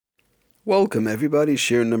Welcome everybody,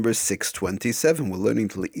 share number 627. We're learning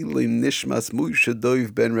to Le'ilim Nishmas Moshe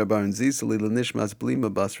Doiv ben Rabban Zis, Le'ilim Nishmas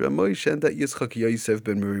Blima Basra Moshe, and that Yitzchak Yosef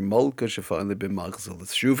ben Miri Malka Shefa'ale ben Machzal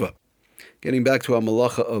Shuva. Getting back to our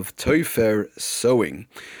malacha of Tofer sewing.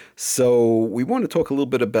 So we want to talk a little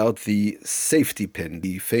bit about the safety pin.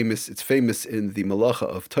 It's famous in the malacha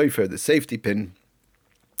of Tofer, the safety pin.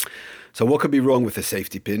 So what could be wrong with the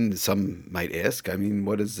safety pin? Some might ask.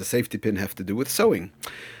 What does the safety pin have to do with sewing?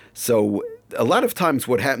 So a lot of times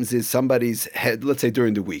what happens is somebody's head, let's say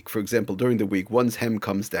during the week, for example, during the week, one's hem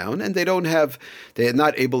comes down and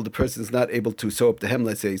the person's not able to sew up the hem.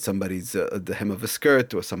 Let's say the hem of a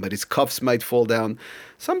skirt or somebody's cuffs might fall down.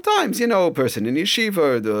 Sometimes, a person in yeshiva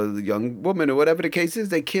or the young woman or whatever the case is,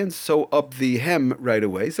 they can't sew up the hem right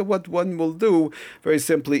away. So what one will do very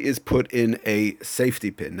simply is put in a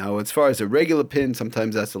safety pin. Now, as far as a regular pin,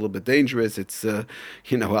 sometimes that's a little bit dangerous. It's,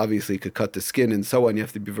 obviously it could cut the skin and so on. You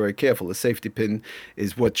have to be very careful. A safety pin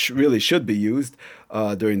is what really should be used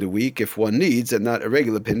during the week if one needs, and not a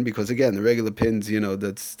regular pin, because again, the regular pins,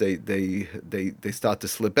 they start to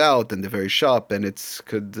slip out and they're very sharp and it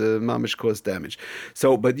could mamish cause damage.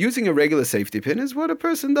 But using a regular safety pin is what a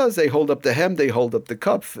person does. They hold up the hem, they hold up the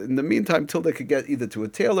cuff in the meantime till they could get either to a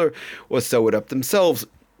tailor or sew it up themselves.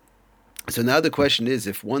 So now the question is,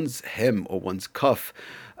 if one's hem or one's cuff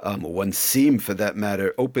or one seam, for that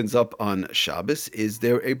matter, opens up on Shabbos, is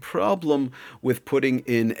there a problem with putting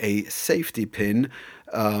in a safety pin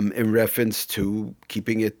in reference to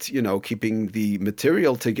keeping the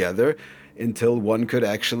material together until one could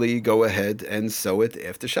actually go ahead and sew it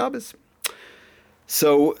after Shabbos?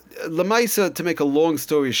 So, Lamaisa, to make a long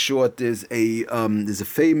story short, there's a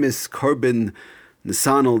famous carbon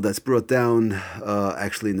nisanal that's brought down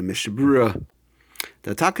actually in the Mishnah Berurah.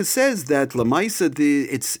 The Taka says that Lamaisa,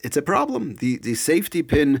 it's a problem. The safety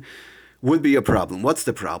pin would be a problem. What's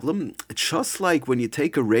the problem? It's just like when you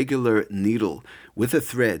take a regular needle with a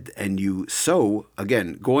thread and you sew,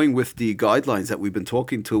 again, going with the guidelines that we've been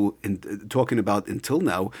talking about until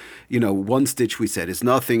now, one stitch we said is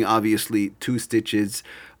nothing. Obviously, 2 stitches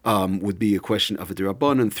would be a question of a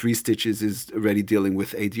d'Rabbanan. 3 stitches is already dealing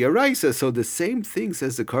with a d'Oraisa. So the same thing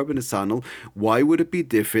says the carbon nisanal. Why would it be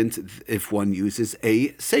different if one uses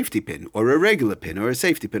a safety pin or a regular pin or a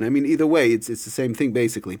safety pin? Either way, it's the same thing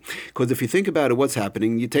basically. Because if you think about it, what's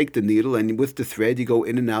happening? You take the needle and with the thread you go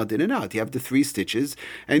in and out, in and out. You have the 3 stitches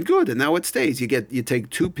and good, and now it stays. You take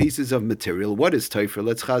 2 pieces of material. What is Tofer?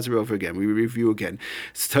 Let's chazer over again. We review again.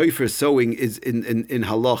 Tofer sewing is in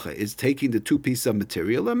halacha is taking the 2 pieces of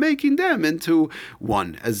material and making them into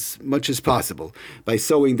one as much as possible by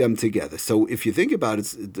sewing them together. So if you think about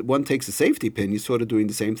it, one takes a safety pin, you're sort of doing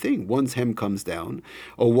the same thing. One's hem comes down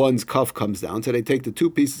or one's cuff comes down. So they take the 2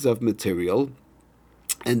 pieces of material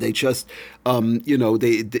and they just,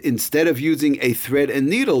 instead of using a thread and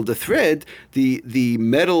needle, the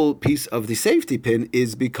metal piece of the safety pin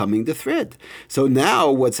is becoming the thread. So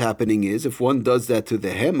now what's happening is, if one does that to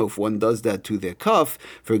the hem, if one does that to their cuff,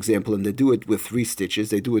 for example, and they do it with 3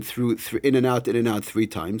 stitches, they do it through in and out 3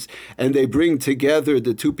 times, and they bring together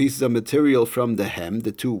the 2 pieces of material from the hem,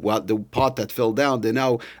 the part that fell down, they're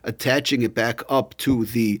now attaching it back up to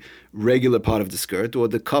the regular part of the skirt, or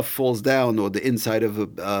the cuff falls down, or the inside of a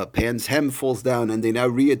pants hem falls down, and they now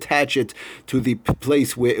reattach it to the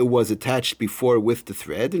place where it was attached before with the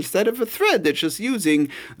thread. Instead of a thread, they're just using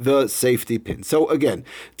the safety pin. So again,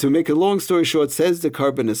 to make a long story short, says the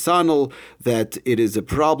carbon nisanal that it is a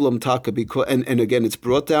problem, taka, because, and again, it's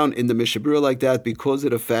brought down in the Mishnah Berurah like that because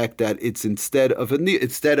of the fact that it's instead of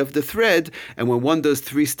the thread, and when one does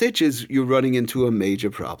 3 stitches, you're running into a major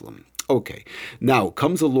problem. Okay, now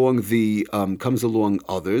comes along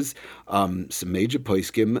others, some major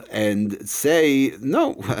poskim, and say,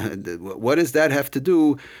 no, what does that have to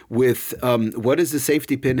do with, what does the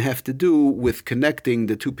safety pin have to do with connecting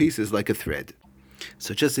the 2 pieces like a thread?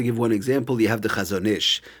 So just to give one example, you have the Chazon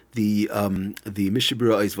Ish. The Mishnah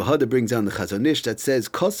Berurah Eis V'Hada brings down the Chazon Ish that says,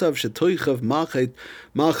 Kosav shetoichav machat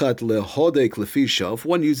lehodek lefi. If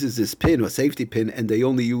one uses this pin or safety pin and they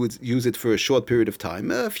only use it for a short period of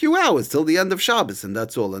time, a few hours till the end of Shabbos, and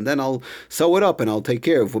that's all. And then I'll sew it up and I'll take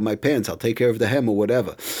care of with my pants, I'll take care of the hem or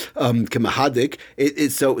whatever. Kemahadik,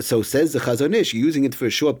 so says the Chazon Ish, using it for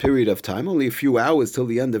a short period of time, only a few hours till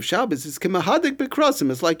the end of Shabbos, it's kemahadik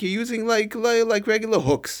bekrosim. It's like you're using like regular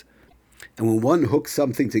hooks. And when one hooks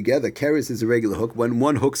something together, keres is a regular hook. When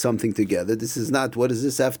one hooks something together, this is not, what does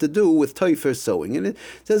this have to do with Tofer sewing? And it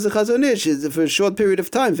says the Chazon Ish is for a short period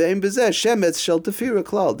of time. Ve'em bezeh shemetz shel tefira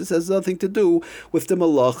klal. This has nothing to do with the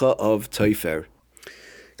malacha of Tofer.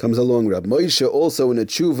 Comes along Rab Moshe also in a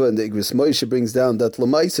tshuva, and the Igros Moshe brings down that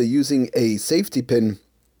Lamaisa using a safety pin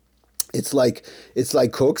It's like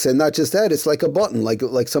hooks, and not just that. It's like a button,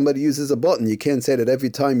 like somebody uses a button. You can't say that every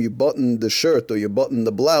time you button the shirt or you button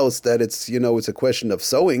the blouse that it's a question of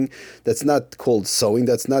sewing. That's not called sewing.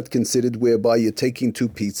 That's not considered whereby you're taking two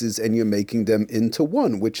pieces and you're making them into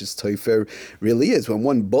one, which is Tofer really is. When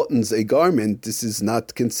one buttons a garment, this is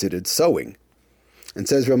not considered sewing. And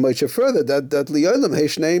says Ramosha further that li'olam hey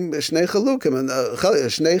shnei chalukim and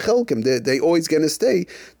shnei chelkim, they always going to stay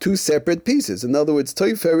two separate pieces. In other words,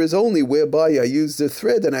 tofer is only whereby I use the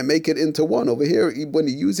thread and I make it into one. Over here, when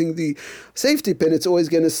you're using the safety pin, it's always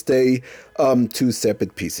going to stay two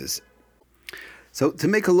separate pieces. So to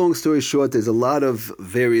make a long story short, there's a lot of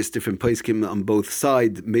various different poskim on both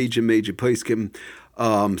sides, major poskim.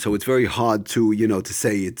 So it's very hard to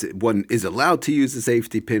say one is allowed to use a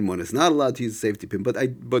safety pin, one is not allowed to use a safety pin.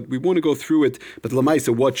 But we want to go through it. But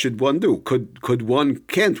Lamaisa, what should one do? Could one?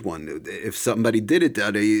 Can't one? If somebody did it,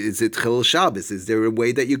 is it Chil Shabbos? Is there a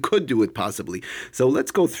way that you could do it possibly? So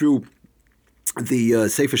let's go through. The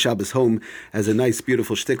Sefer Shabbos Home has a nice,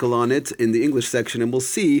 beautiful shtickle on it in the English section, and we'll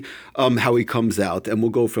see how he comes out, and we'll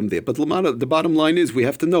go from there. But the bottom line is we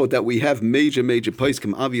have to note that we have major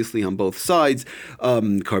poskim, obviously, on both sides.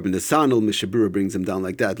 Carbon Nesanel, Mishabura brings them down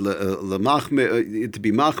like that. To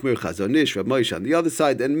be Machmer, Chazonish, Rav Moshe on the other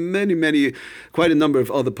side, and many, quite a number of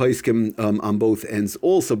other poskim on both ends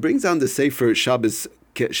also brings down the Sefer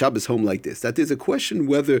Shabbos Home like this, that there's a question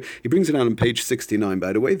whether, he brings it out on page 69,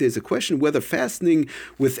 by the way, there's a question whether fastening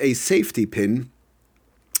with a safety pin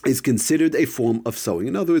is considered a form of sewing.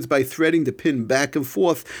 In other words, by threading the pin back and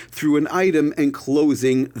forth through an item and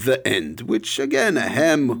closing the end, which again, a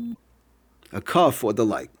hem, a cuff, or the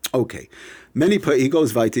like. Okay. He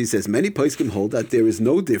goes weiter, he says, many poskim hold that there is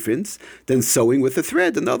no difference than sewing with a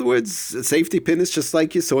thread. In other words, a safety pin is just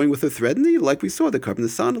like you're sewing with a thread, and like we saw, the carbon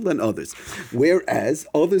sandal and others. Whereas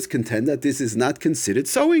others contend that this is not considered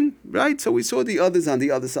sewing, right? So we saw the others on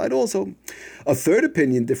the other side also. A third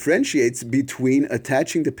opinion differentiates between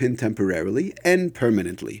attaching the pin temporarily and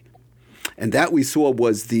permanently. And that we saw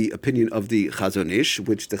was the opinion of the Chazonish,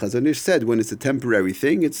 which the Chazonish said when it's a temporary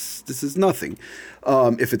thing, this is nothing.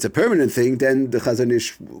 If it's a permanent thing, then the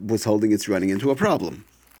Chazonish was holding it's running into a problem.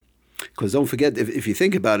 Because don't forget, if you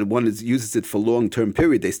think about it, one uses it for a long-term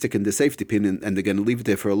period, they stick in the safety pin and they're going to leave it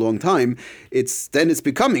there for a long time, it's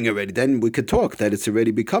becoming already. Then we could talk that it's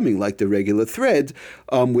already becoming like the regular thread,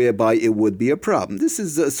 whereby it would be a problem. This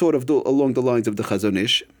is sort of along the lines of the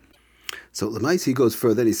Chazonish. So Lemais, he goes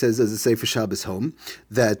further, he says, as a Sefer Shabbos Home,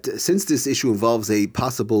 that since this issue involves a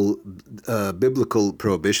possible biblical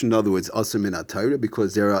prohibition, in other words, Asur min HaTorah,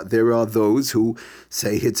 because there are those who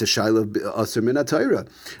say it's a Shaila Asur min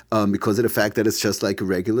HaTorah, because of the fact that it's just like a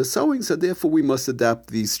regular sewing, so therefore we must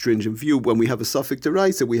adapt the stringent view. When we have a suffix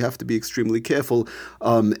deraisa, we have to be extremely careful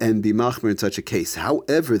and be machmer in such a case.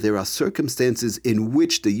 However, there are circumstances in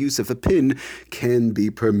which the use of a pin can be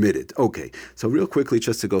permitted. Okay, so real quickly,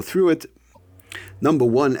 just to go through it. Number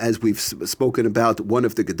one, as we've spoken about, one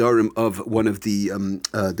of the gedarim of one of the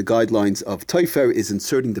guidelines of Tofer is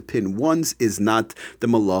inserting the pin once is not the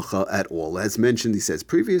malacha at all. As mentioned, he says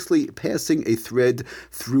previously, passing a thread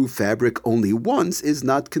through fabric only once is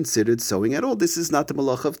not considered sewing at all. This is not the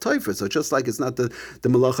malacha of Tofer. So just like it's not the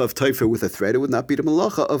malacha of Tofer with a thread, it would not be the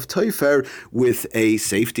malacha of Tofer with a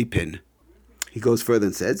safety pin. He goes further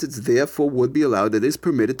and says, it's therefore would be allowed, it is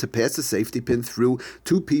permitted to pass a safety pin through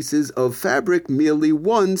two pieces of fabric merely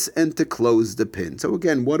once and to close the pin. So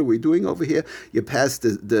again, what are we doing over here? You pass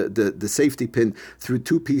the safety pin through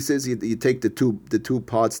two pieces. You take the two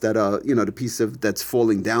parts that are, the piece that's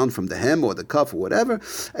falling down from the hem or the cuff or whatever,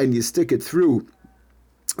 and you stick it through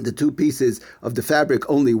the two pieces of the fabric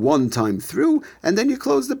only one time through, and then you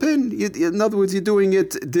close the pin. In other words, you're doing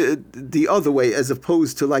it the other way, as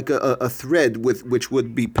opposed to like a thread which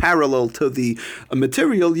would be parallel to the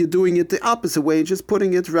material. You're doing it the opposite way, just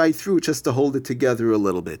putting it right through just to hold it together a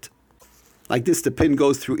little bit. Like this, the pin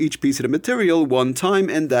goes through each piece of the material one time,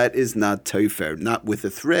 and that is not tofer, not with a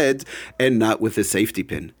thread and not with a safety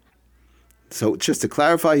pin. So just to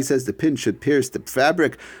clarify, he says the pin should pierce the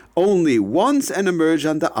fabric only once and emerge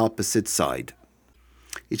on the opposite side.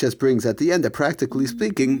 He just brings at the end that practically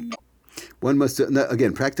speaking, one must do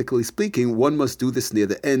this near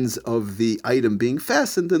the ends of the item being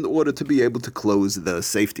fastened in order to be able to close the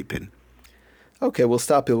safety pin. Okay, we'll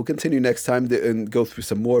stop here. We'll continue next time and go through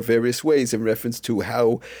some more various ways in reference to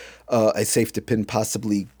how a safety pin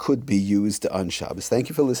possibly could be used on Shabbos. Thank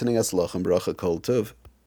you for listening. Aslach and bracha kol tov.